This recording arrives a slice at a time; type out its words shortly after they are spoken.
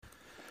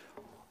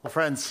Well,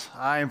 friends,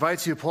 I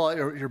invite you to pull out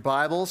your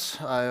Bibles.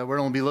 We're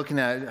going to be looking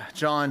at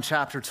John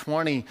chapter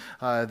 20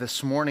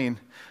 this morning.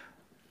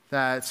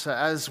 That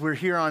as we're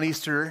here on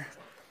Easter,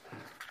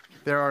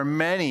 there are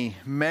many,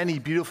 many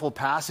beautiful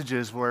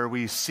passages where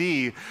we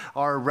see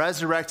our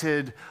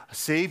resurrected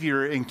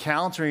Savior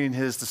encountering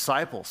his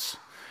disciples.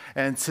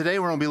 And today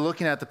we're going to be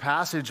looking at the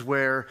passage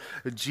where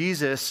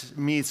Jesus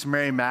meets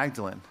Mary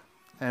Magdalene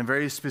and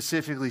very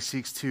specifically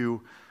seeks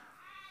to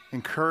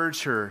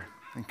encourage her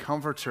and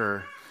comfort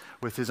her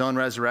with his own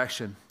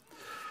resurrection.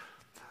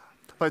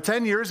 But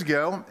 10 years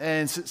ago,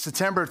 in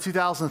September of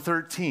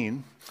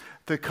 2013,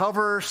 the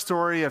cover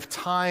story of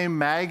Time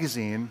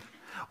magazine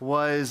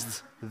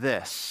was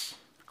this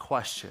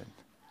question: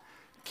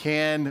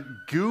 can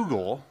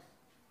Google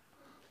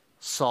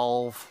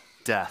solve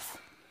death?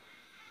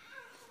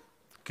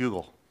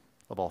 Google,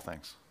 of all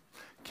things.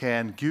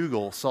 Can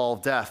Google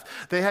solve death?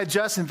 They had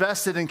just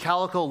invested in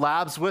Calico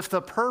Labs with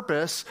the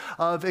purpose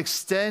of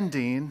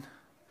extending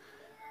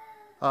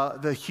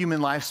the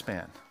human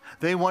lifespan.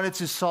 They wanted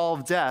to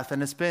solve death,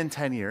 and it's been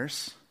 10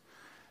 years,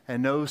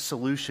 and no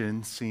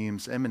solution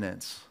seems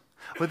imminent.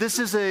 But this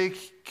is a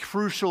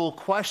crucial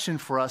question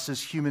for us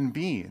as human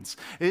beings.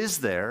 Is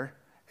there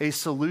a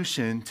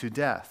solution to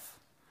death?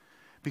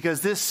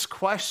 Because this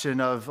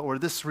question or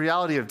this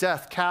reality of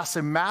death casts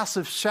a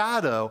massive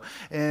shadow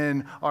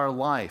in our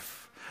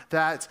life.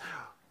 That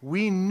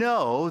we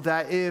know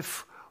that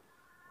if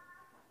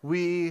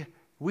we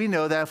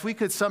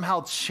could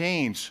somehow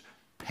change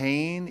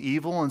pain,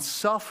 evil, and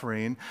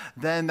suffering,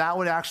 then that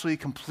would actually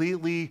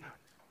completely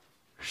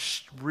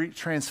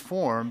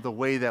transform the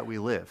way that we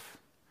live.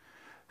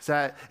 So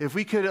that if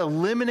we could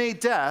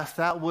eliminate death,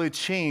 that would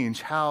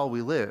change how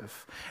we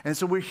live. And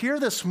so we're here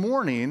this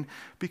morning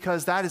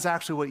because that is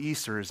actually what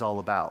Easter is all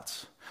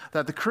about.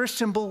 That the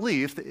Christian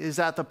belief is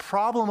that the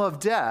problem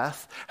of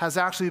death has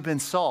actually been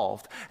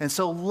solved. And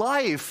so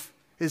life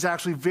is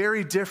actually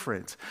very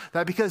different.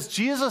 That because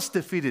Jesus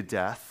defeated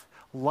death,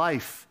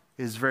 life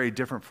is very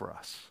different for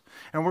us.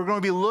 And we're going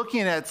to be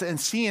looking at and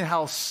seeing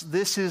how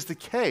this is the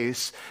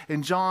case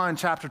in John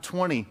chapter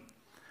 20,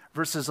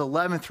 verses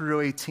 11 through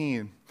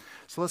 18.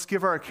 So let's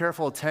give our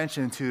careful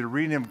attention to the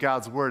reading of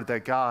God's word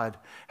that God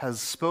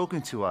has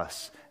spoken to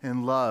us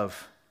in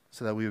love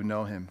so that we would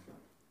know him.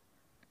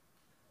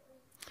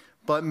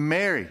 But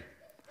Mary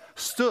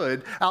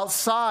stood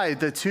outside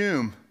the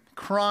tomb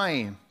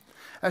crying.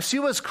 As she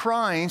was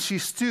crying, she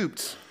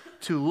stooped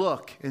to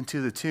look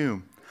into the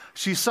tomb.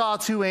 She saw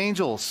two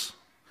angels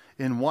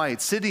in white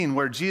sitting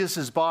where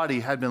Jesus' body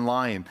had been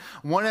lying,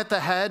 one at the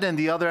head and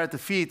the other at the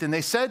feet. And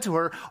they said to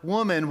her,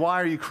 "Woman, why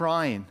are you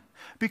crying?"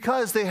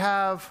 "Because they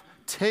have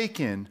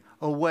taken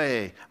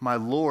away my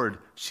Lord,"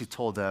 she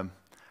told them,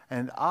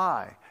 "and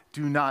I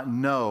do not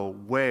know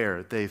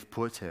where they've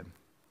put him."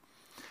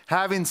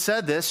 Having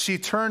said this, she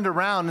turned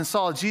around and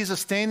saw Jesus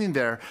standing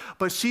there,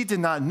 but she did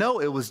not know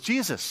it was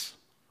Jesus.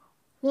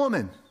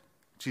 "Woman,"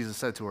 Jesus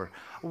said to her,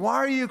 "why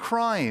are you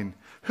crying?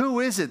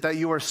 Who is it that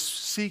you are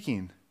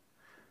seeking?"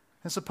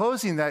 And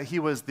supposing that he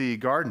was the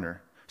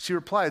gardener, she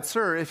replied,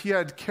 "Sir, if you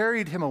had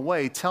carried him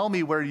away, tell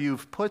me where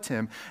you've put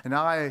him, and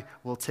I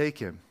will take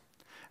him."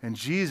 And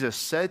Jesus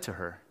said to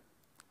her,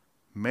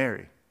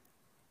 "Mary."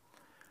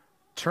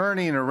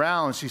 Turning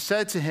around, she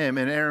said to him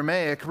in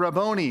Aramaic,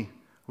 "Rabboni,"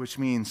 which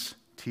means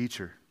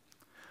teacher.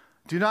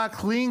 "Do not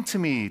cling to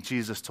me,"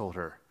 Jesus told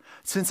her,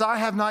 "since I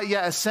have not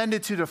yet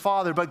ascended to the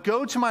Father, but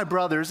go to my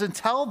brothers and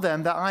tell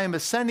them that I am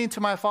ascending to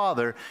my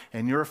Father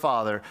and your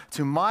Father,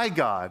 to my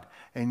God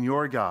and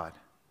your God."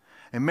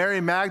 And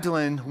Mary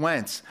Magdalene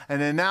went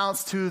and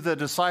announced to the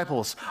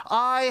disciples,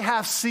 "I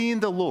have seen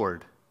the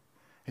Lord."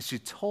 And she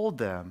told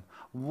them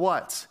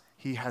what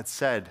he had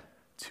said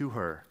to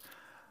her.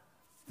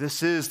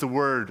 This is the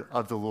word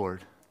of the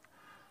Lord.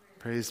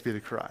 Praise be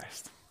to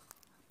Christ.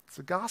 It's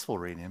a gospel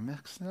reading. I'm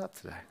mixing it up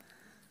today.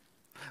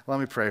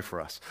 Let me pray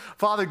for us.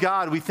 Father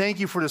God, we thank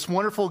you for this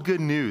wonderful good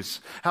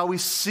news, how we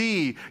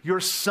see your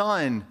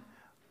Son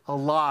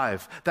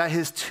alive, that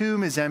his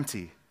tomb is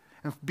empty.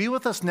 And be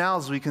with us now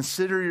as we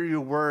consider your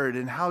word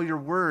and how your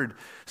word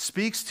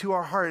speaks to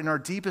our heart and our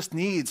deepest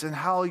needs and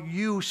how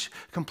you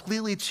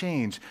completely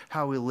change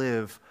how we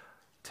live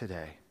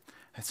today.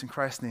 It's in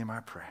Christ's name I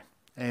pray.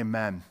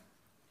 Amen.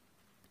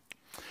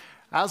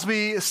 As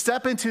we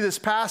step into this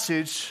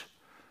passage,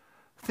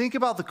 think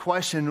about the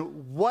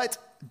question, what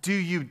do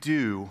you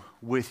do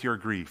with your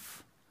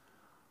grief?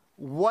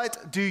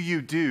 What do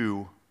you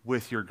do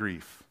with your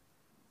grief?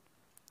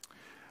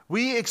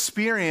 We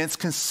experience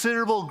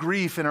considerable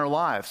grief in our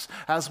lives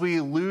as we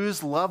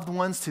lose loved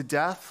ones to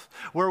death,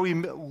 where we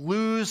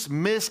miss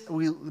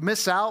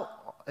out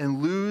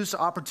and lose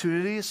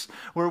opportunities,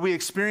 where we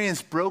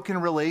experience broken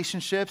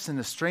relationships and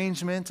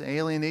estrangement,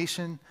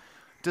 alienation,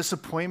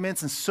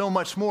 disappointments, and so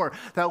much more,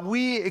 that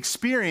we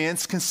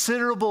experience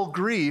considerable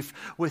grief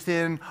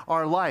within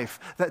our life,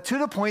 that to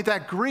the point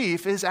that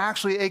grief is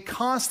actually a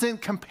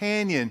constant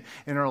companion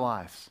in our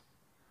lives.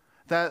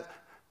 That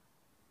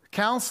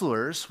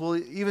Counselors will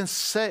even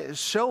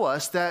show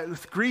us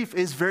that grief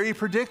is very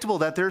predictable,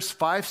 that there's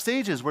 5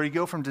 stages where you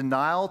go from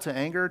denial to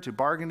anger to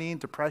bargaining,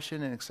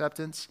 depression, and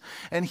acceptance.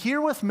 And here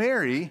with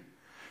Mary,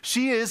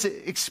 she is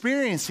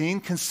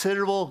experiencing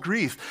considerable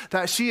grief,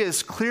 that she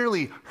is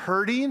clearly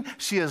hurting,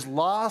 she is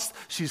lost,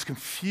 she's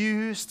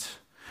confused.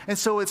 And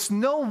so it's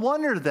no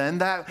wonder then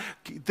that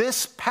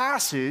this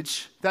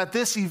passage, that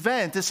this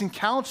event, this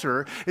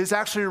encounter is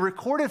actually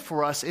recorded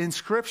for us in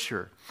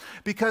Scripture.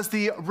 Because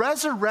the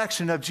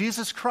resurrection of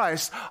Jesus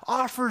Christ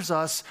offers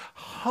us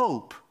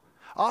hope,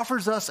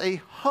 offers us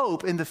a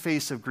hope in the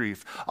face of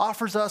grief,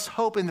 offers us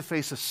hope in the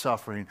face of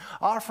suffering,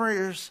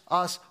 offers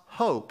us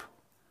hope.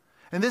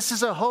 And this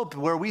is a hope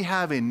where we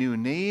have a new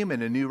name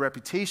and a new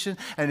reputation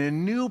and a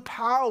new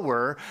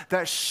power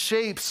that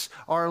shapes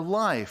our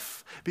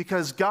life,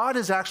 because God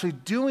is actually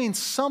doing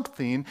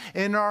something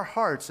in our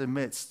hearts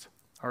amidst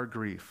our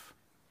grief.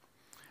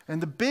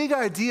 And the big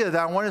idea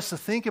that I want us to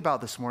think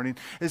about this morning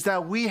is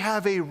that we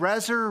have a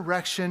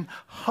resurrection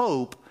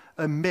hope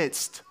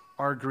amidst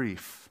our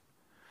grief.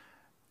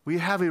 We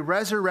have a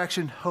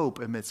resurrection hope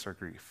amidst our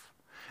grief.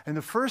 And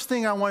the first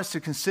thing I want us to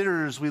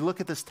consider as we look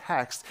at this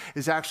text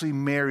is actually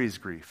Mary's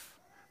grief.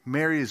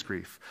 Mary's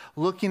grief.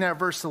 Looking at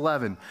verse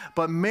 11.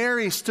 But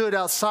Mary stood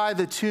outside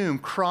the tomb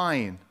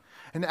crying.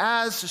 And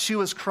as she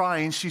was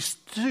crying, she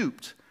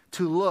stooped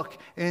to look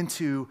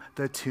into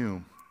the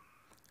tomb.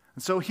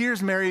 And so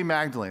here's Mary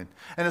Magdalene.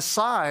 And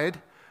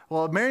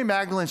Mary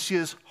Magdalene, she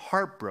is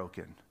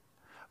heartbroken.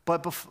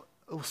 But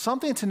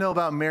something to know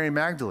about Mary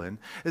Magdalene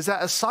is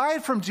that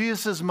aside from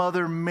Jesus'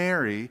 mother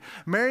Mary,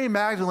 Mary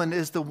Magdalene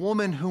is the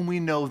woman whom we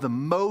know the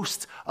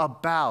most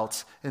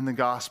about in the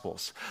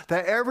Gospels.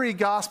 That every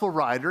Gospel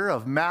writer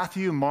of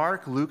Matthew,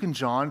 Mark, Luke, and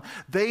John,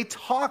 they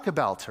talk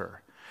about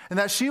her. And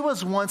that she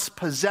was once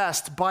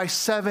possessed by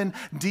 7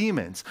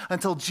 demons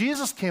until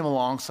Jesus came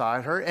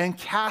alongside her and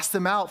cast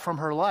them out from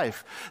her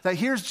life. That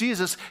here's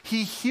Jesus,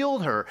 he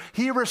healed her.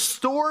 He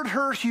restored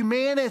her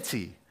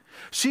humanity.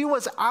 She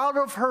was out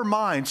of her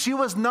mind. She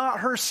was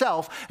not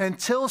herself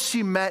until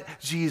she met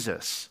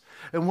Jesus.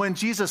 And when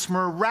Jesus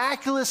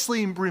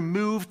miraculously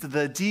removed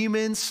the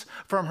demons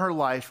from her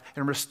life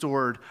and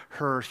restored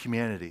her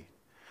humanity.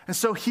 And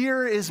so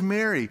here is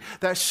Mary,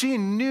 that she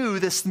knew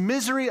this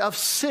misery of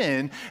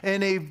sin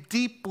in a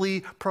deeply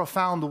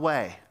profound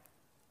way.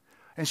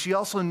 And she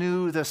also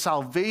knew the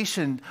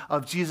salvation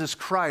of Jesus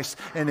Christ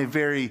in a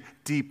very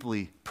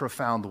deeply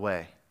profound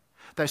way.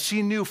 That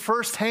she knew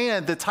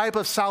firsthand the type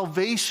of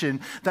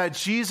salvation that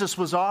Jesus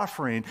was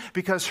offering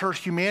because her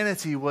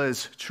humanity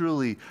was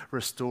truly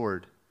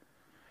restored.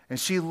 And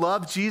she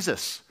loved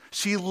Jesus.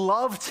 She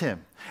loved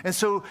him. And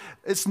so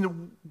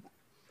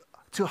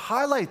to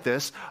highlight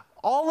this,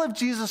 all of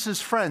Jesus'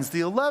 friends,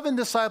 the 11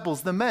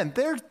 disciples, the men,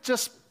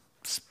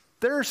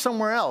 they're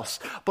somewhere else.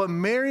 But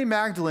Mary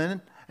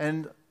Magdalene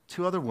and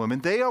 2 other women,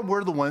 they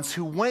were the ones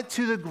who went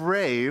to the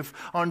grave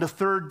on the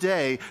 3rd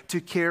day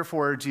to care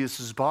for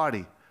Jesus'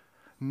 body.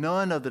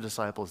 None of the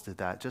disciples did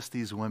that, just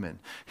these women.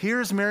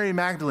 Here's Mary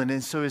Magdalene,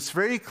 and so it's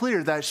very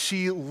clear that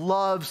she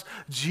loves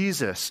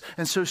Jesus.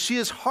 And so she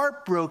is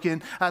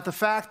heartbroken at the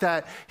fact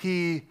that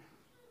he's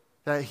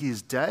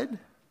dead,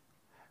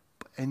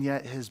 and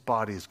yet his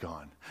body is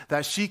gone.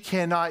 That she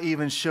cannot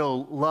even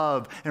show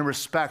love and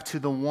respect to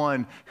the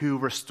one who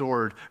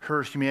restored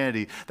her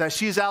humanity. That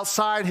she's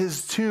outside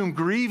his tomb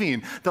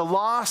grieving the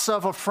loss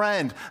of a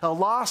friend, the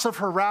loss of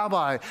her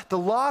rabbi, the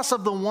loss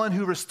of the one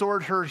who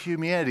restored her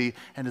humanity,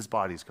 and his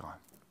body's gone.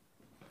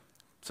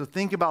 So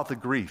think about the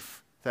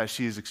grief that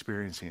she is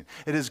experiencing.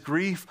 It is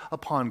grief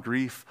upon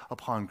grief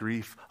upon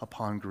grief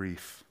upon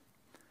grief.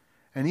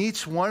 And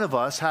each one of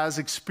us has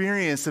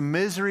experienced the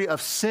misery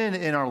of sin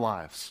in our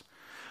lives.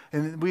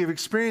 And we have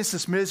experienced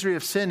this misery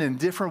of sin in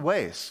different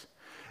ways.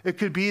 It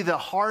could be the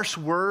harsh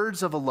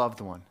words of a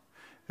loved one.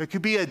 It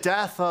could be a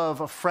death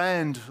of a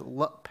friend,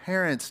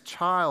 parent,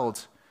 child.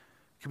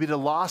 It could be the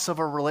loss of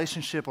a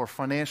relationship or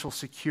financial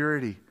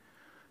security,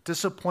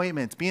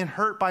 disappointment, being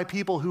hurt by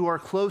people who are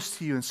close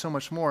to you, and so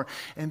much more.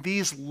 And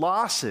these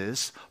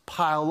losses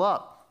pile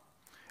up.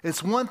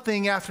 It's one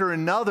thing after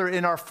another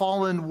in our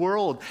fallen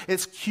world.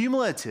 It's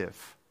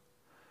cumulative.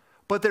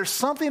 But there's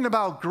something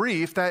about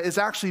grief that is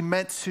actually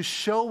meant to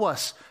show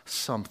us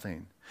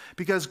something.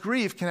 Because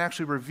grief can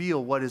actually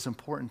reveal what is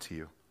important to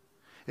you.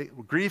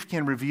 Grief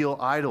can reveal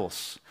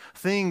idols,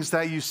 things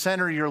that you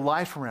center your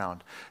life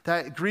around.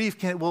 That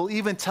grief will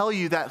even tell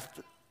you that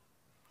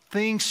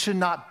things should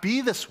not be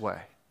this way.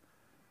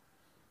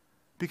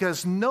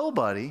 Because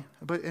nobody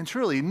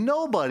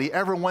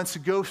ever wants to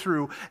go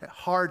through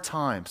hard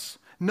times.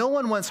 No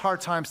one wants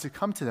hard times to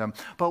come to them.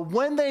 But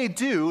when they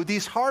do,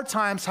 these hard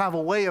times have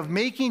a way of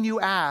making you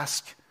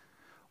ask,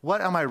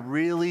 what am I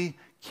really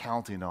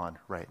counting on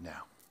right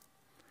now?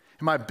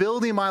 Am I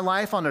building my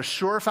life on a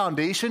sure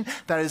foundation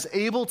that is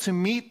able to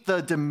meet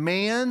the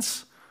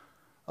demands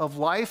of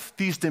life,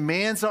 these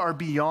demands that are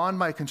beyond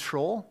my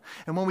control?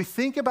 And when we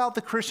think about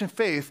the Christian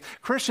faith,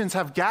 Christians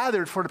have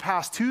gathered for the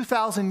past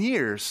 2,000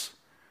 years.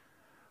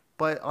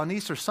 But on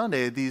Easter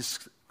Sunday,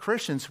 these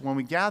Christians, when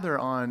we gather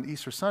on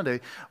Easter Sunday,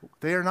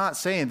 they are not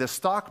saying the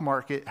stock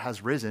market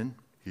has risen.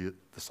 The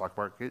stock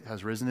market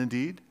has risen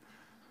indeed.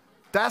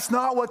 That's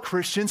not what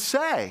Christians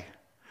say.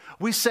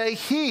 We say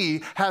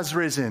he has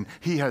risen.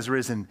 He has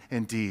risen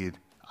indeed.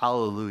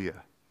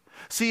 Hallelujah.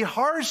 See,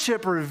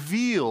 hardship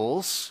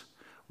reveals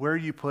where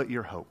you put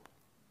your hope.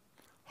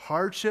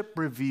 Hardship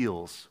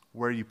reveals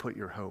where you put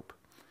your hope.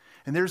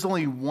 And there's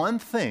only one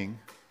thing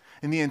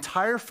in the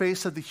entire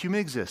face of the human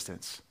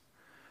existence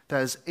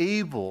that is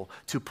able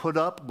to put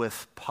up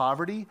with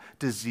poverty,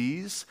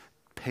 disease,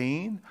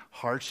 pain,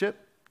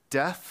 hardship,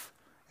 death,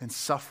 and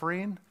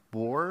suffering,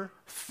 war,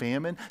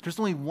 famine. There's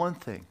only one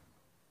thing,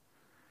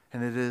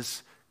 and it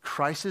is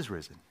Christ is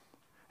risen,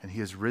 and he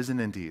is risen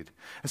indeed.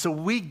 And so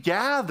we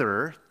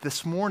gather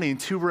this morning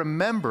to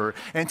remember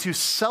and to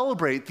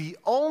celebrate the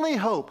only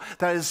hope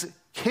that is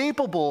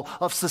capable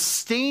of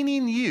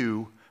sustaining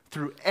you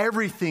through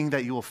everything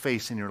that you will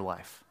face in your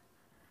life.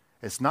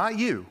 It's not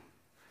you.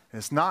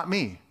 It's not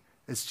me.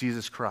 It's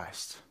Jesus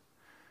Christ.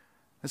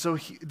 And so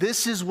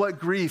this is what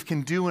grief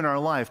can do in our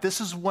life. This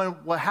is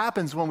what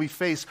happens when we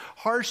face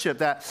hardship.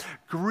 That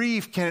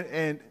grief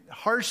and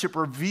hardship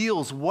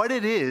reveals what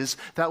it is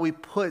that we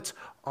put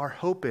our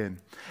hope in.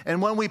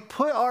 And when we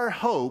put our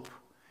hope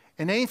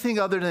in anything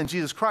other than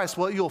Jesus Christ,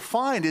 what you'll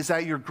find is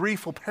that your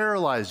grief will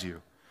paralyze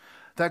you.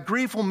 That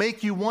grief will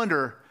make you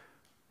wonder,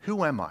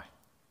 who am I?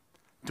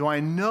 Do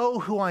I know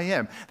who I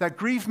am? That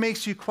grief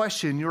makes you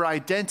question your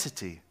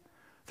identity.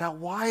 That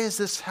why is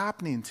this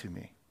happening to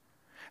me?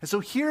 And so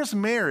here's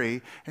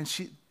Mary,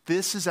 and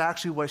this is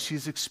actually what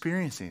she's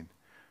experiencing.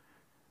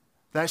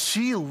 That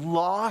she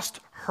lost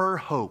her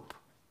hope.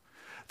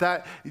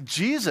 That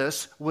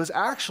Jesus was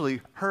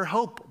actually her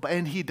hope,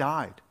 and he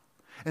died.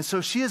 And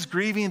so she is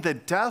grieving the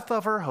death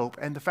of her hope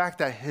and the fact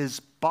that his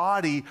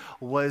body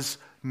was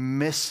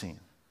missing.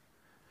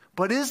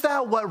 But is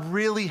that what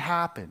really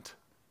happened?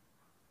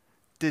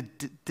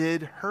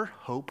 Did her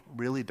hope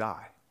really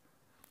die?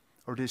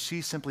 Or did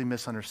she simply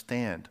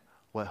misunderstand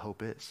what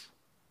hope is?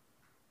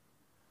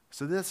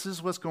 So this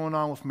is what's going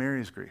on with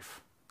Mary's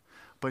grief.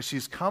 But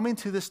she's coming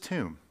to this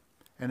tomb,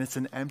 and it's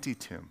an empty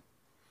tomb.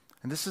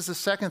 And this is the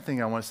second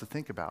thing I want us to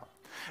think about.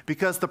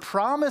 Because the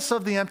promise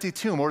of the empty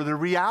tomb, or the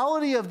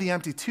reality of the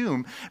empty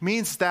tomb,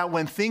 means that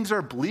when things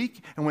are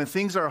bleak and when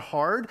things are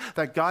hard,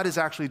 that God is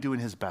actually doing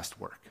his best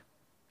work.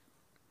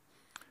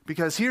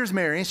 Because here's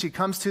Mary, and she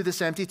comes to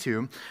this empty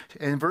tomb.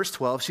 In verse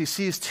 12, she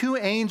sees two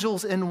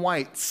angels in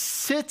white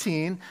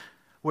sitting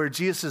where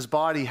Jesus'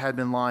 body had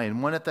been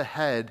lying, one at the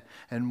head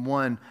and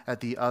one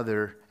at the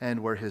other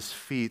end where his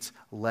feet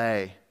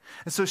lay.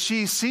 And so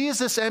she sees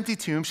this empty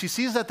tomb. She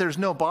sees that there's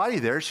no body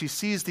there. She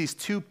sees these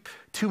two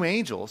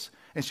angels,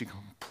 and she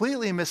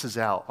completely misses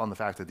out on the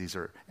fact that these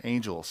are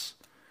angels.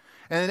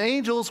 And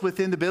angels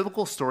within the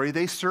biblical story,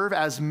 they serve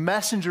as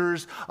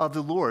messengers of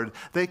the Lord.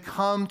 They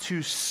come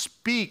to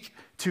speak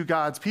to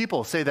God's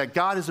people, say that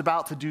God is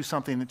about to do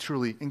something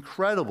truly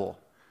incredible.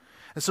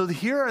 And so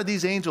here are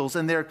these angels,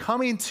 and they're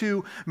coming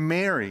to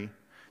Mary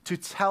to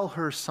tell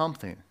her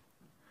something.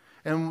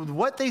 And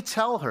what they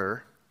tell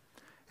her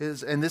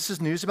is, and this is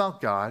news about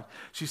God,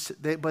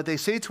 but they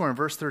say to her in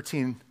verse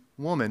 13,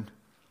 "Woman,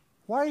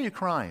 why are you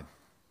crying?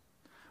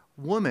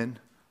 Woman,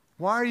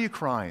 why are you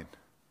crying?"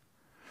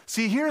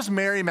 See, here's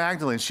Mary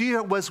Magdalene. She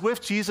was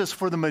with Jesus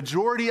for the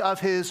majority of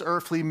his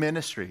earthly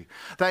ministry.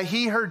 That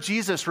he heard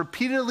Jesus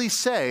repeatedly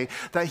say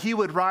that he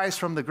would rise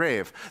from the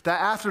grave.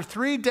 That after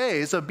 3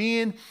 days of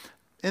being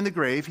in the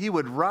grave, he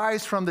would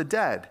rise from the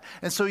dead.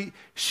 And so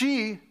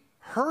she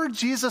heard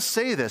Jesus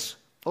say this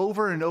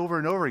over and over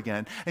and over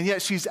again. And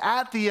yet she's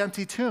at the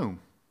empty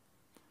tomb.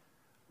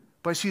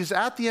 But she's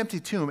at the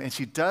empty tomb, and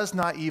she does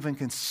not even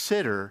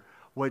consider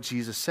what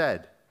Jesus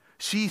said.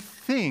 She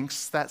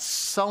thinks that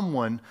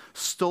someone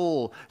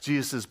stole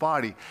Jesus'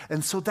 body.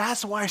 And so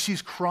that's why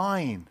she's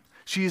crying.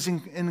 She is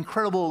in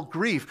incredible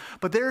grief.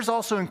 But there's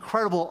also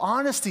incredible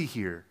honesty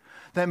here.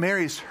 That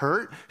Mary's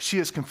hurt, she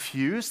is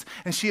confused,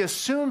 and she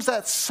assumes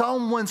that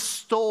someone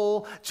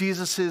stole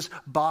Jesus'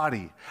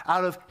 body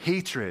out of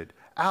hatred,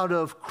 out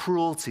of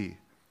cruelty.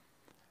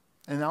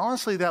 And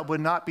honestly, that would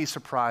not be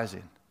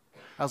surprising.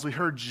 As we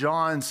heard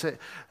John say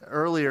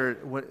earlier,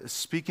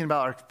 speaking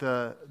about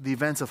the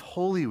events of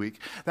Holy Week,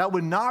 that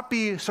would not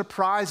be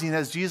surprising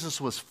as Jesus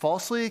was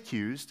falsely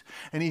accused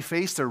and he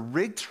faced a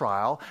rigged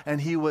trial and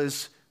he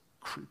was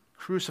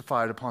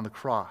crucified upon the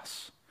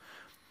cross.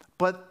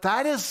 But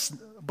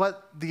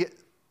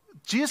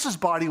Jesus'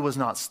 body was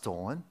not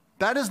stolen.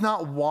 That is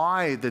not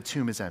why the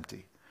tomb is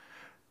empty.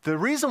 The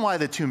reason why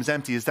the tomb is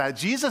empty is that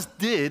Jesus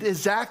did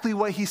exactly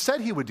what he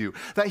said he would do.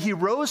 That he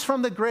rose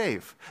from the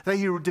grave, that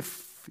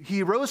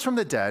he rose from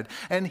the dead,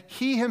 and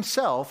he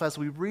himself, as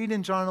we read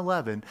in John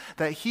 11,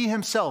 that he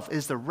himself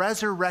is the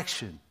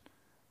resurrection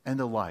and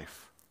the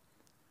life.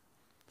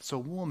 So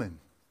woman,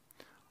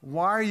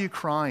 why are you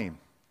crying?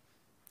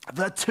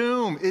 The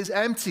tomb is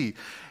empty.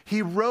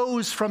 He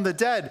rose from the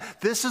dead.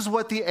 This is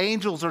what the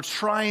angels are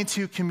trying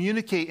to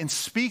communicate and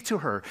speak to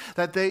her,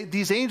 that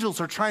these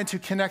angels are trying to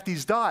connect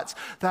these dots,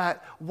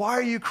 that why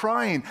are you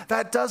crying?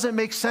 That doesn't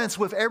make sense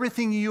with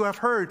everything you have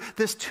heard.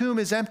 This tomb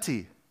is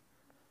empty.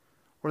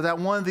 Or that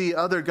one of the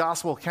other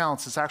gospel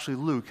accounts, it's actually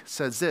Luke,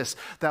 says this,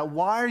 that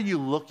why are you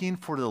looking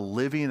for the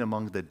living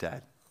among the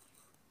dead?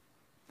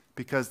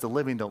 Because the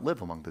living don't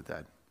live among the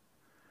dead.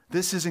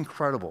 This is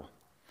incredible.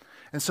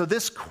 And so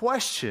this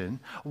question,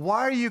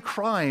 why are you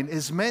crying,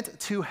 is meant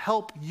to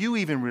help you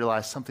even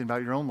realize something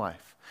about your own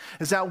life.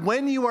 Is that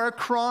when you are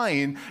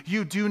crying,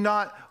 you do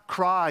not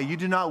cry, you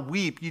do not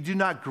weep, you do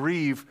not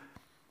grieve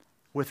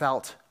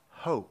without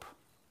hope.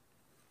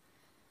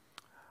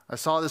 I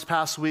saw this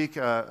past week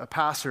a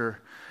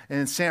pastor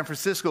in San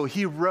Francisco.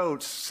 He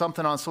wrote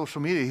something on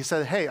social media. He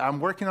said, hey,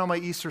 I'm working on my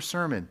Easter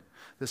sermon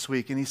this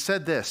week. And he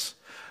said this,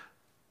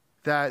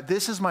 that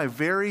this is my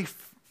very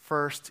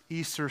first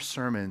Easter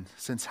sermon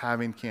since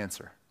having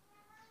cancer.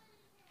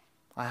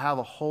 I have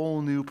a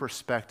whole new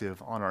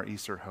perspective on our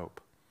Easter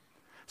hope.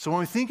 So when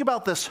we think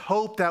about this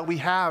hope that we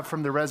have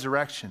from the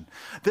resurrection,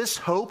 this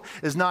hope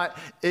is not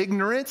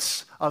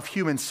ignorance of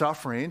human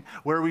suffering,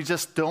 where we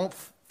just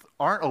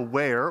aren't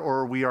aware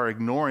or we are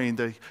ignoring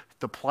the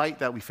plight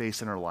that we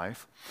face in our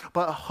life.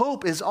 But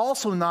hope is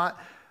also not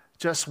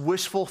just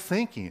wishful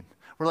thinking.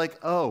 We're like,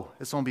 oh,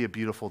 it's going to be a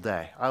beautiful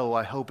day. Oh,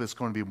 I hope it's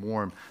going to be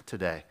warm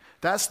today.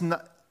 That's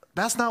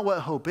not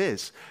what hope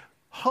is.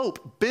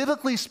 Hope,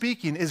 biblically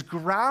speaking, is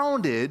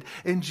grounded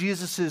in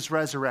Jesus'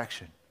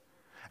 resurrection.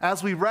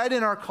 As we read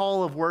in our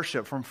call of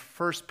worship from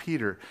 1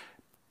 Peter,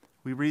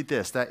 we read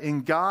this, that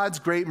in God's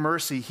great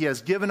mercy, he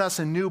has given us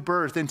a new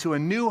birth into a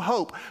new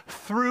hope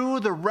through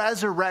the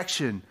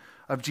resurrection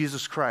of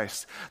Jesus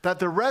Christ. That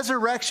the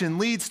resurrection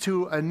leads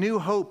to a new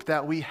hope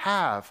that we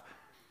have.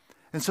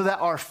 And so that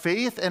our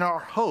faith and our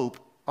hope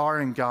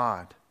are in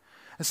God.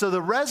 And so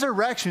the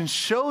resurrection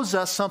shows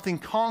us something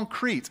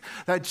concrete,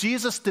 that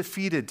Jesus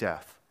defeated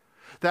death.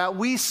 That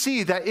we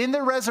see that in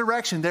the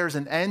resurrection, there's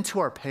an end to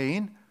our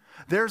pain.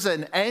 There's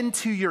an end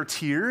to your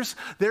tears.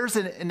 There's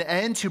an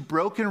end to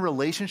broken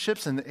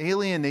relationships and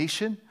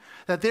alienation.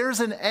 That there's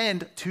an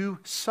end to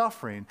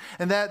suffering.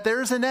 And that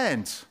there's an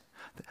end.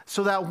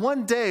 So that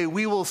one day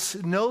we will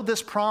know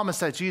this promise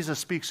that Jesus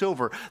speaks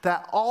over,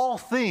 that all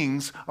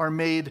things are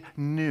made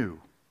new.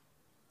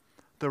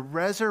 The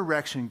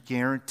resurrection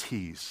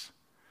guarantees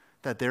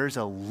that there is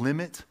a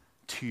limit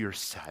to your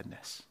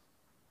sadness.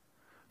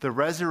 The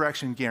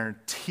resurrection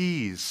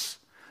guarantees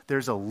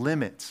there's a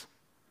limit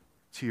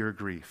to your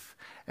grief.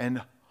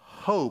 And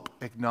hope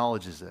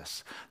acknowledges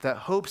this. That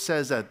hope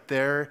says that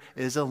there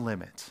is a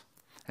limit.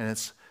 And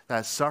it's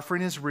that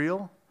suffering is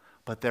real,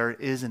 but there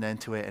is an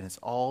end to it, and it's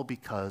all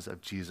because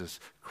of Jesus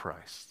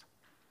Christ.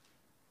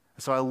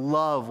 So I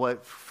love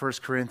what 1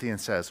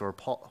 Corinthians says, or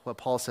what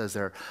Paul says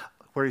there,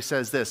 where he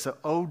says this,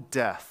 O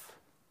death,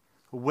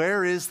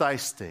 where is thy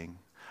sting?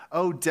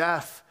 O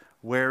death,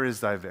 where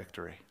is thy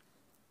victory?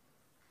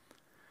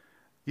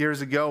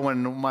 Years ago,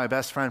 when my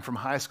best friend from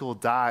high school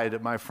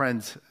died, my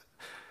friend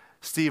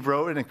Steve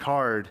wrote in a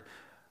card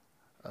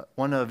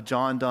one of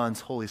John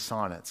Donne's Holy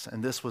Sonnets,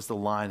 and this was the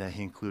line that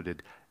he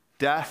included,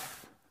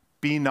 death,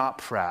 be not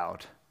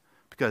proud,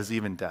 because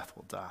even death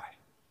will die.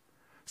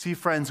 See,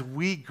 friends,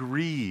 we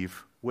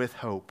grieve with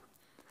hope.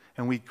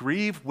 And we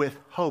grieve with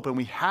hope. And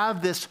we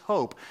have this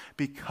hope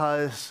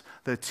because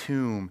the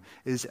tomb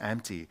is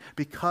empty.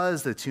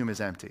 Because the tomb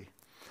is empty.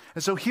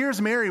 And so here's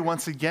Mary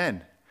once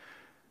again.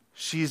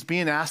 She's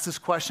being asked this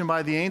question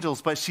by the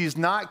angels, but she's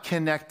not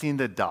connecting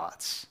the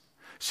dots.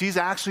 She's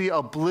actually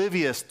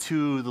oblivious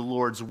to the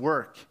Lord's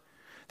work.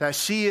 That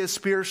she is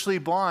spiritually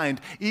blind,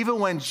 even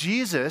when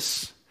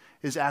Jesus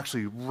is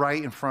actually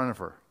right in front of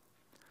her.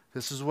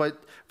 This is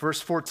what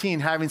verse 14,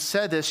 having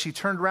said this, she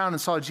turned around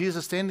and saw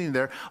Jesus standing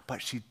there, but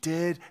she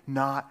did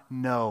not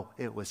know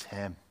it was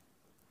him.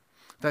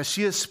 That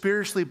she is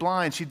spiritually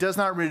blind. She does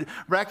not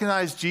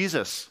recognize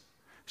Jesus.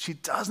 She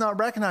does not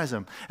recognize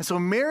him. And so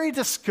Mary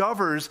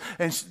discovers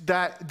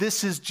that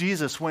this is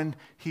Jesus when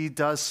he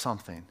does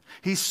something.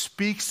 He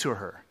speaks to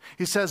her.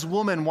 He says,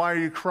 woman, why are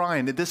you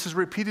crying? This is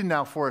repeated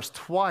now for us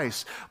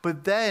twice.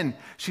 But then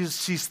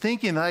she's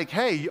thinking like,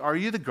 hey, are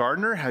you the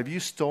gardener? Have you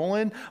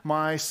stolen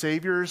my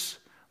Savior's,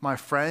 my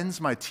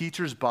friend's, my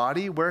teacher's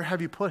body? Where have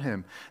you put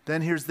him?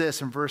 Then here's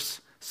this in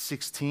verse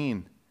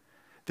 16.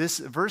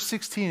 Verse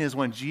 16 is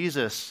when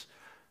Jesus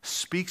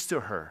speaks to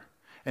her.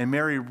 And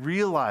Mary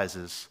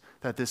realizes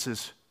that this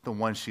is the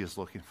one she is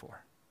looking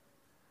for.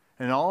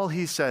 And all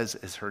he says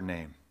is her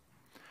name.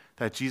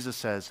 That Jesus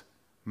says,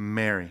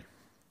 Mary.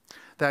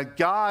 That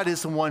God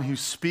is the one who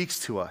speaks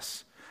to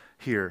us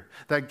here.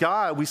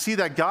 We see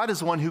that God is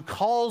the one who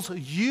calls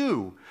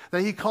you,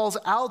 that he calls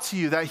out to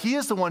you, that he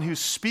is the one who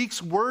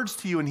speaks words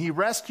to you and he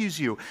rescues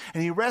you.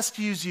 And he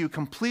rescues you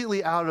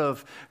completely out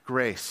of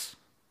grace.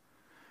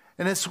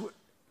 And it's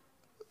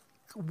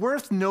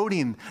worth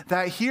noting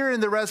that here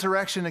in the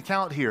resurrection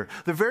account here,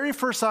 the very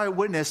first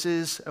eyewitness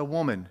is a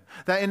woman.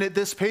 That in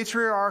this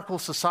patriarchal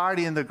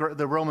society in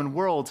the Roman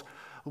world,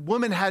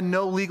 woman had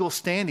no legal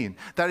standing.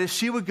 That if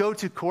she would go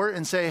to court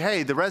and say,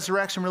 hey, the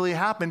resurrection really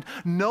happened,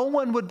 no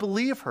one would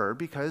believe her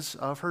because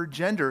of her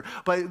gender.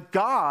 But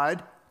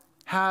God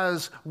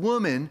has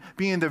women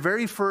being the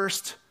very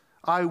first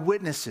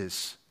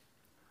eyewitnesses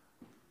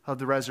of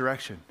the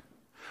resurrection.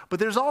 But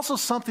there's also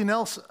something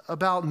else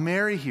about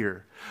Mary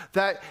here,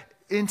 that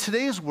in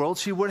today's world,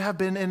 she would have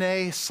been in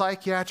a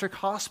psychiatric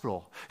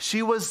hospital.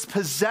 She was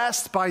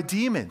possessed by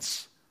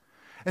demons.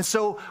 And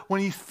so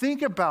when you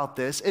think about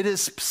this, it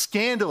is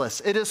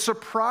scandalous. It is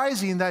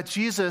surprising that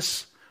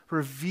Jesus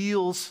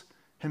reveals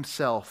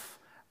himself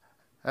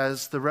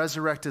as the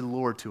resurrected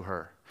Lord to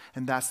her.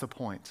 And that's the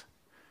point.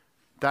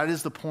 That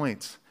is the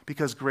point,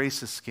 because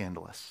grace is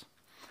scandalous.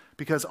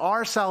 Because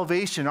our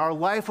salvation, our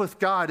life with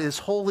God is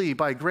wholly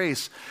by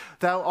grace.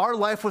 That our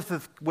life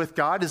with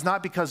God is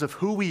not because of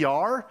who we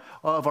are,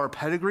 of our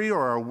pedigree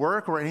or our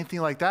work or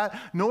anything like that,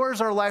 nor is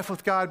our life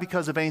with God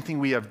because of anything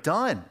we have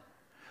done.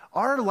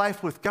 Our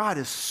life with God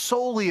is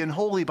solely and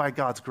wholly by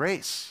God's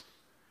grace.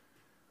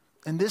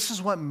 And this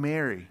is what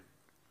Mary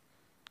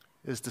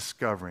is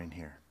discovering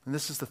here. And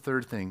this is the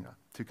third thing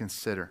to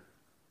consider,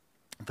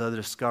 the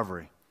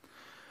discovery.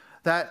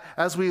 That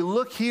as we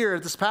look here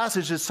at this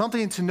passage, it's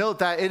something to note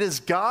that it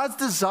is God's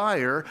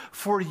desire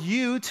for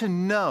you to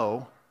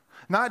know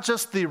not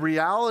just the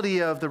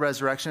reality of the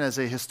resurrection as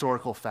a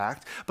historical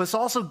fact, but it's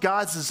also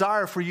God's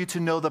desire for you to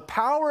know the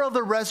power of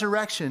the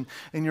resurrection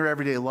in your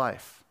everyday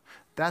life.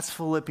 That's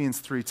Philippians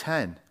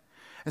 3:10.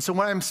 And so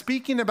when I'm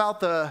speaking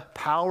about the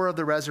power of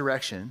the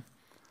resurrection,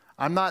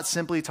 I'm not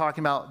simply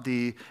talking about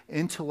the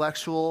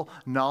intellectual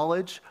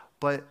knowledge,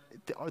 but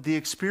the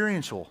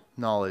experiential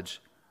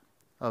knowledge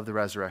of the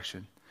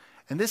resurrection.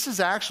 And this is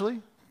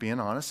actually, being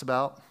honest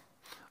about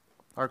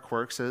our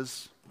quirks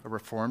as a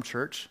Reformed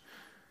church,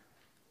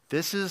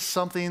 this is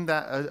something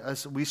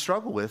that we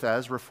struggle with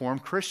as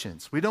Reformed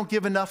Christians. We don't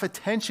give enough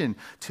attention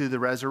to the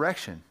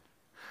resurrection.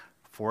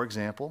 For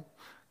example,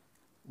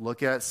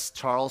 look at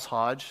Charles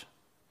Hodge,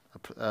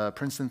 a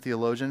Princeton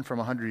theologian from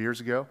 100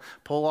 years ago.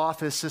 Pull off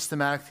his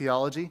systematic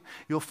theology.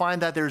 You'll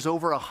find that there's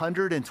over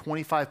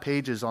 125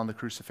 pages on the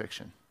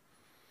crucifixion.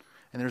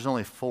 And there's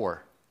only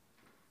 4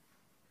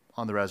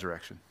 on the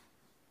resurrection.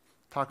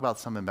 Talk about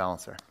some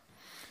imbalance there.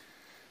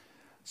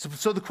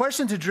 So the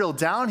question to drill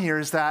down here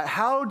is that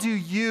how do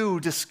you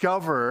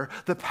discover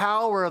the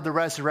power of the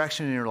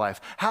resurrection in your life?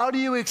 How do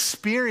you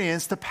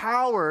experience the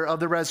power of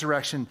the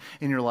resurrection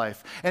in your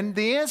life? And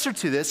the answer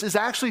to this is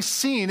actually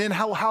seen in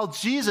how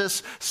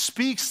Jesus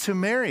speaks to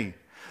Mary,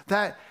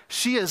 that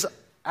she is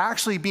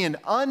actually being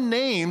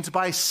unnamed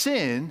by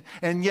sin,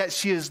 and yet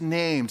she is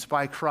named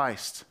by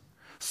Christ.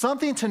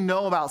 Something to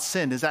know about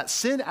sin is that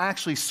sin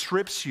actually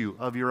strips you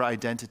of your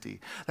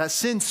identity. That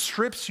sin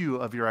strips you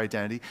of your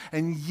identity,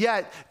 and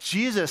yet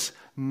Jesus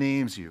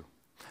names you.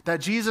 That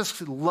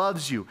Jesus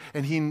loves you,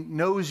 and he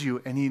knows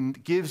you, and he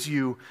gives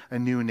you a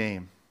new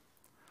name.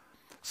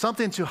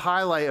 Something to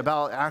highlight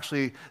about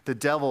actually the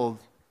devil,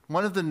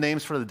 one of the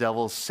names for the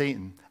devil is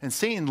Satan. And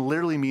Satan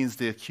literally means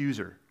the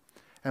accuser.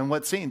 And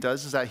what Satan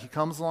does is that he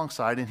comes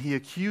alongside and he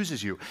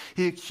accuses you.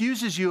 He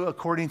accuses you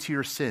according to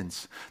your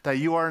sins, that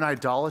you are an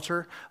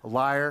idolater, a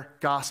liar,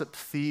 gossip,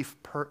 thief,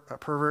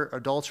 pervert,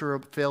 adulterer,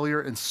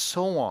 failure, and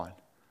so on.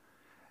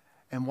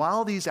 And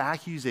while these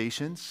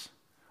accusations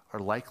are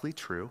likely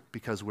true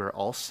because we're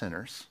all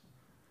sinners,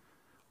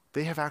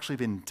 they have actually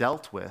been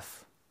dealt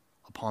with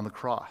upon the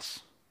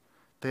cross.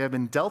 They have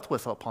been dealt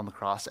with upon the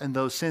cross, and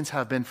those sins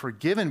have been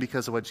forgiven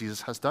because of what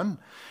Jesus has done.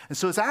 And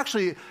so it's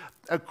actually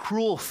a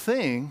cruel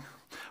thing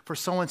for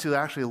someone to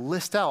actually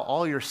list out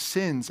all your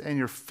sins and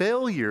your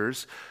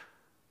failures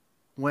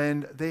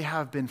when they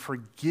have been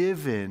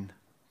forgiven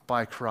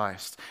by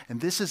Christ. And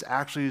this is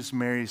actually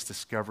Mary's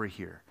discovery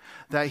here.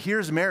 That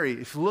here's Mary,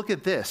 if you look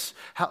at this,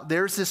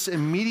 there's this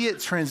immediate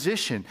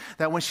transition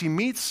that when she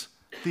meets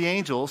the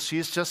angels, she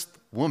is just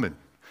woman.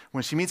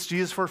 When she meets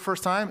Jesus for the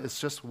first time,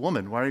 it's just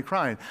woman. Why are you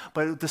crying?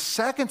 But the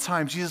second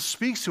time Jesus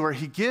speaks to her,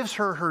 he gives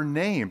her her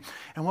name.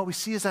 And what we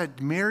see is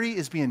that Mary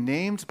is being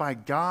named by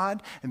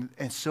God, and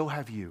so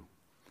have you.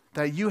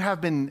 That you have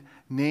been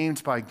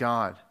named by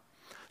God.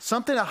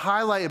 Something to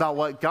highlight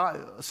about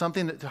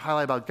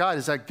God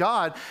is that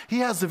God, he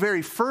has the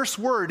very first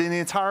word in the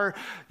entire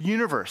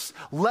universe.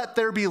 Let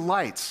there be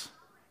light.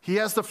 He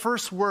has the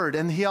first word,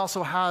 and he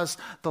also has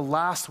the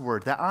last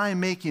word, that I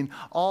am making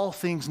all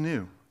things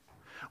new.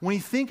 When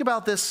you think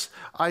about this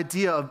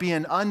idea of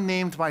being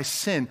unnamed by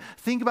sin,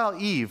 think about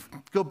Eve.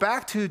 Go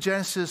back to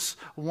Genesis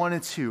 1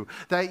 and 2.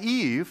 That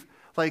Eve,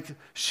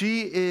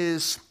 she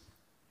is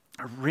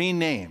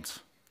renamed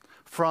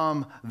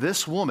from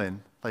this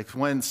woman. Like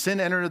when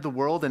sin entered the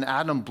world and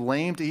Adam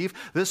blamed Eve,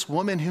 this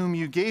woman whom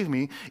you gave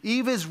me,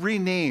 Eve is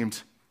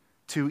renamed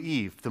to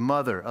Eve, the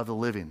mother of the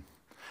living.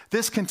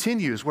 This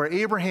continues where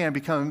Abram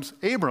becomes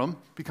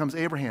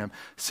Abraham.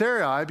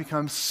 Sarai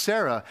becomes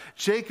Sarah.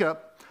 Jacob,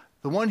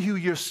 the one who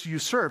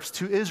usurps,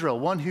 to Israel,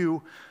 one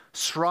who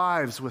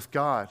strives with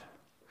God.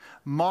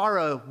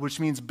 Mara, which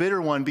means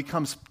bitter one,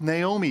 becomes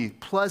Naomi,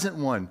 pleasant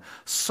one.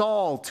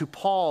 Saul to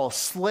Paul,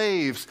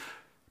 slaves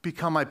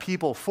become my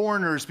people.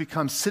 Foreigners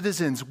become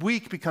citizens.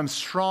 Weak become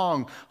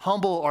strong.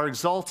 Humble are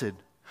exalted.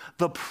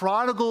 The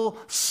prodigal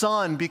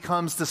son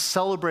becomes the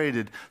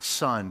celebrated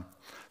son.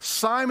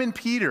 Simon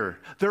Peter,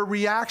 the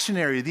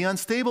reactionary, the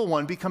unstable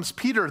one, becomes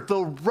Peter,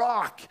 the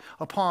rock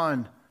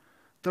upon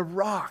the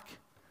rock.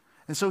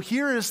 And so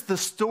here is the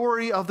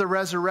story of the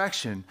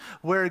resurrection,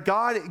 where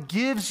God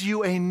gives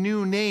you a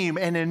new name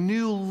and a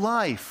new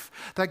life,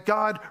 that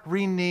God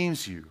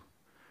renames you.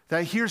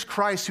 That here's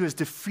Christ who has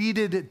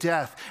defeated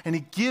death, and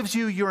he gives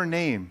you your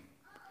name,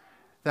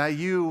 that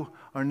you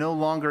are no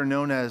longer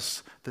known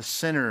as the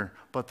sinner,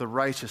 but the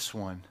righteous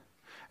one.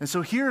 And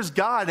so here's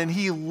God, and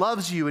he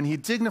loves you, and he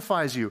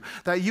dignifies you,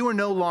 that you are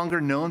no longer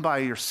known by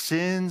your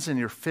sins and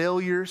your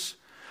failures,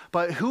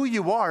 but who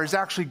you are is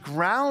actually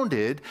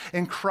grounded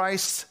in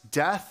Christ's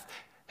death,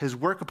 his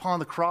work upon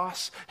the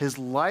cross, his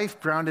life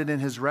grounded in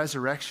his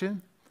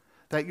resurrection,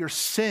 that your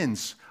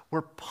sins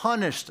were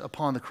punished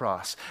upon the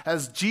cross.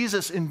 As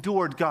Jesus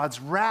endured God's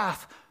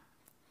wrath,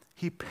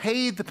 he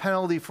paid the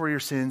penalty for your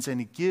sins,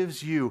 and he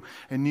gives you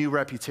a new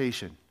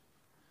reputation.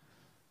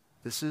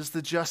 This is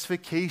the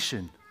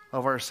justification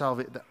of our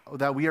salvation,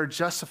 that we are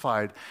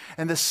justified.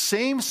 And the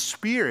same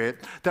Spirit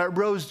that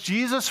rose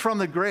Jesus from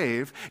the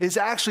grave is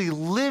actually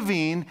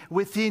living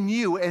within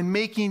you and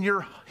making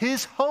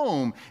his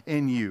home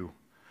in you.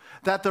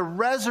 That the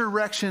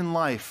resurrection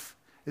life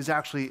is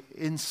actually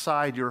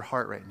inside your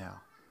heart right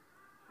now.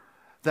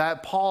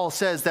 That Paul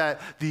says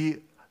that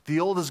the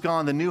old is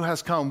gone, the new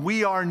has come.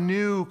 We are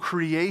new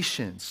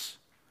creations.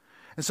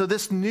 And so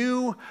this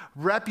new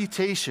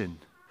reputation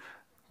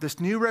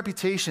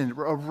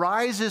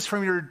arises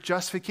from your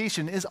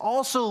justification, is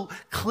also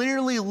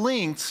clearly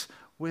linked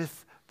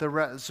with the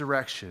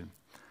resurrection.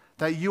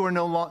 That you are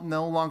no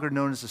longer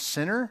known as a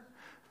sinner,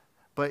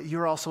 but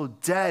you're also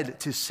dead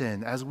to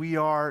sin, as we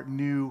are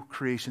new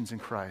creations in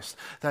Christ.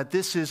 That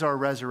this is our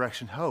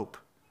resurrection hope.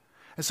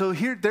 And so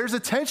there's a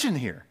tension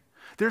here.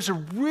 There's a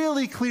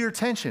really clear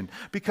tension,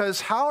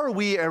 because how are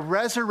we a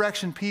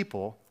resurrection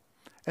people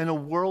in a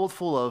world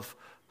full of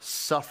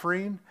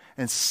suffering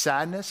and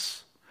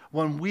sadness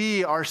when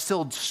we are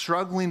still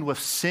struggling with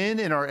sin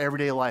in our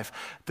everyday life?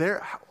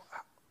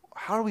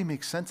 How do we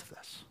make sense of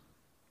this?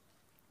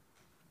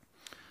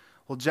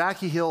 Well,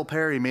 Jackie Hill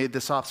Perry made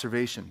this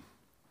observation.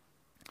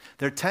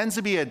 There tends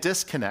to be a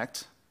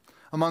disconnect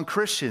among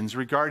Christians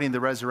regarding the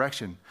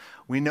resurrection.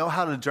 We know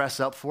how to dress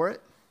up for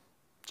it.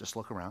 Just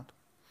look around.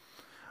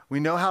 We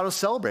know how to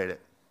celebrate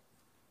it.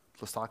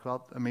 Let's talk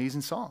about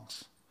amazing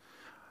songs.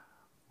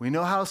 We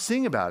know how to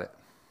sing about it.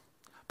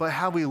 But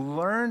have we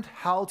learned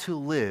how to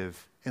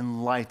live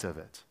in light of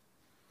it?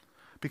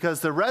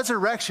 Because the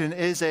resurrection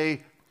is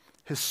a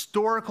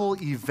historical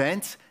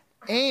event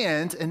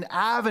and an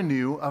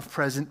avenue of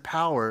present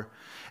power.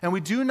 And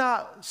we do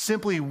not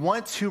simply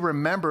want to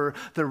remember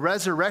the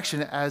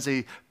resurrection as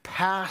a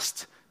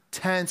past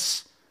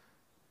tense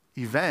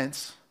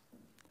event,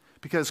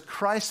 because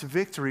Christ's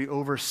victory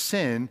over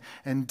sin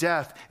and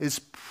death is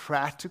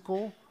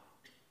practical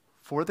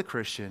for the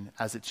Christian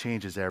as it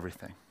changes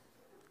everything.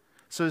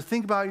 So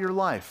think about your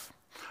life.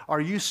 Are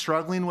you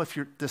struggling with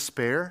your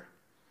despair?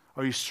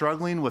 Are you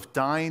struggling with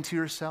dying to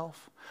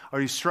yourself?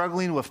 Are you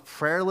struggling with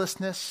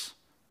prayerlessness,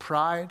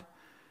 pride?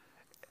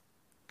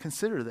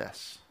 Consider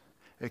this.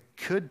 It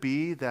could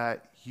be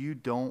that you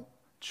don't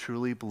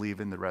truly believe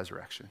in the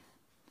resurrection.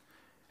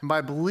 And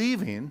by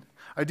believing,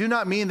 I do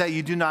not mean that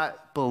you do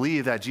not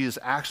believe that Jesus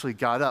actually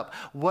got up.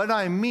 What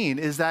I mean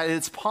is that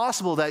it's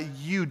possible that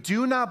you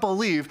do not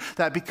believe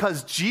that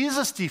because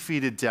Jesus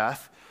defeated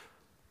death,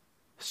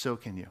 so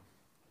can you.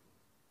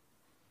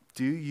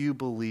 Do you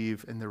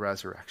believe in the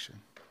resurrection?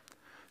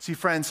 See,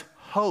 friends,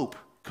 hope,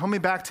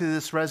 coming back to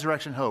this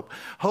resurrection hope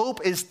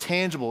is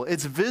tangible.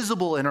 It's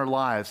visible in our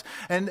lives.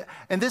 And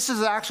this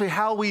is actually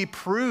how we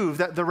prove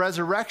that the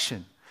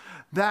resurrection,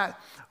 that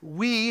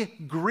we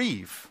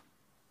grieve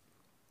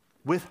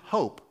with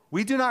hope.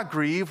 We do not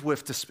grieve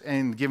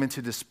and give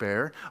into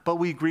despair, but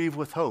we grieve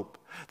with hope.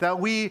 That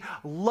we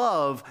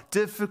love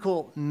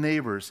difficult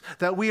neighbors.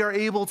 That we are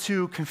able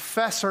to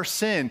confess our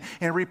sin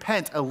and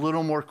repent a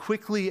little more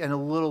quickly and a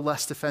little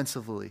less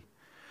defensively.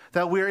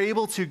 That we are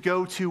able to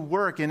go to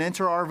work and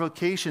enter our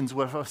vocations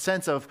with a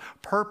sense of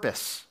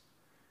purpose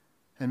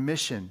and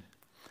mission.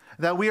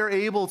 That we are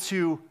able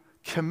to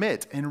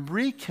commit and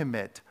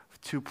recommit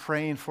to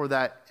praying for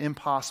that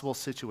impossible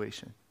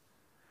situation.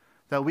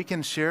 That we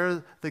can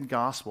share the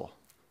gospel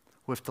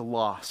with the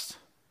lost.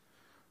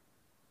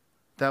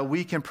 That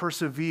we can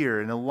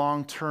persevere in a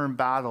long-term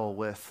battle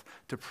with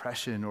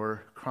depression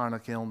or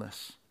chronic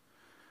illness.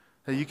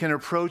 That you can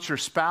approach your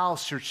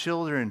spouse, your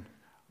children,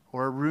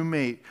 or a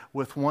roommate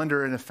with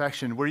wonder and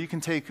affection, where you can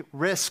take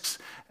risks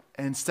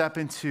and step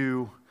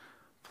into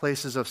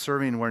places of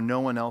serving where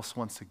no one else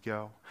wants to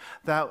go.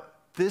 That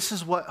this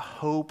is what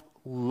hope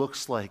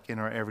looks like in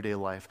our everyday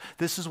life.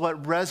 This is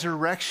what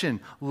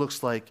resurrection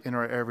looks like in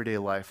our everyday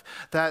life.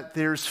 That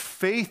there's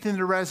faith in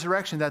the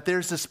resurrection, that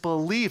there's this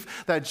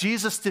belief that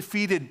Jesus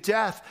defeated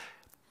death,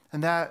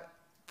 and that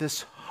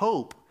this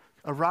hope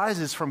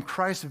arises from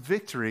Christ's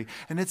victory,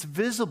 and it's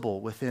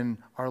visible within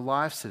our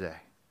lives today.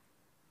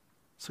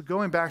 So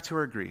going back to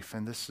our grief,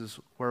 and this is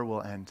where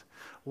we'll end.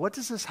 What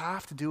does this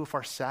have to do with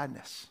our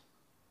sadness?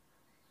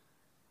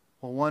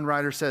 Well, one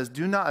writer says,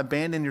 do not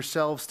abandon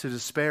yourselves to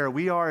despair.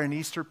 We are an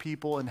Easter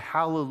people, and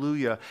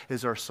hallelujah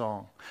is our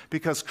song.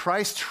 Because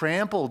Christ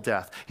trampled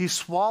death. He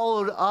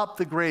swallowed up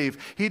the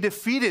grave. He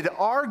defeated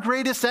our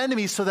greatest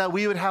enemy so that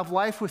we would have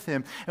life with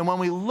him. And when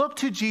we look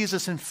to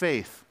Jesus in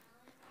faith,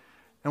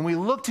 and we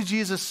look to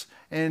Jesus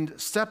and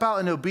step out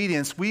in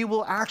obedience, we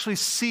will actually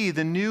see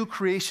the new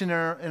creation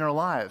in our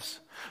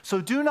lives.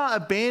 So do not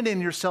abandon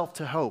yourself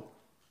to hope.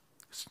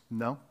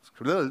 No.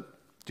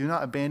 Do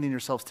not abandon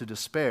yourselves to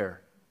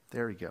despair.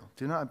 There we go.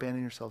 Do not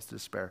abandon yourselves to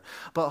despair.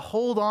 But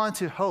hold on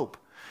to hope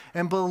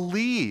and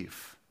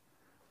believe.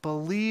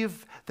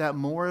 Believe that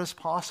more is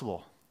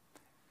possible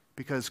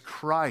because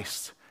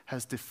Christ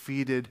has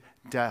defeated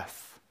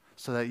death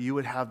so that you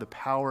would have the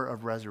power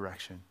of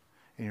resurrection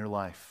in your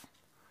life.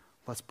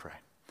 Let's pray.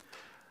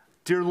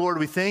 Dear Lord,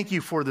 we thank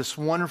you for this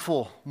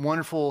wonderful,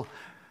 wonderful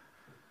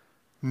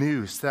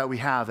news that we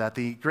have, that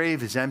the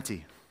grave is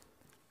empty.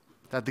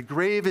 That the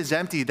grave is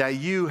empty, that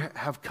you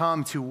have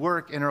come to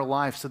work in our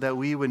life so that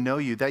we would know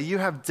you, that you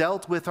have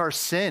dealt with our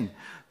sin,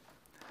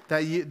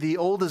 that the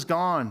old is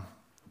gone,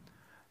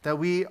 that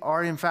we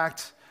are in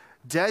fact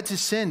dead to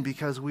sin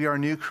because we are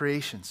new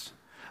creations,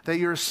 that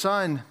your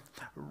Son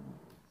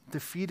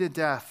defeated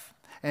death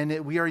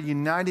and we are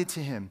united to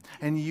him,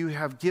 and you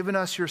have given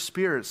us your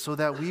Spirit so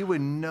that we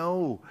would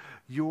know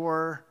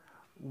your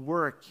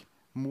work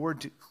more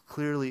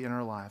clearly in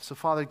our lives. So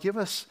Father, give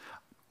us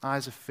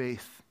eyes of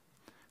faith.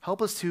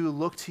 Help us to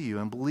look to you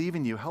and believe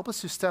in you. Help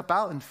us to step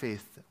out in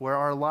faith where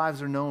our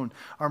lives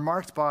are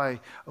marked by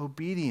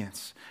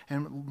obedience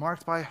and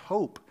marked by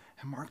hope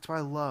and marked by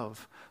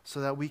love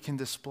so that we can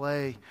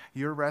display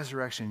your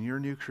resurrection, your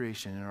new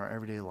creation in our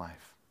everyday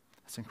life.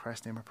 It's in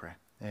Christ's name I pray.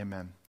 Amen.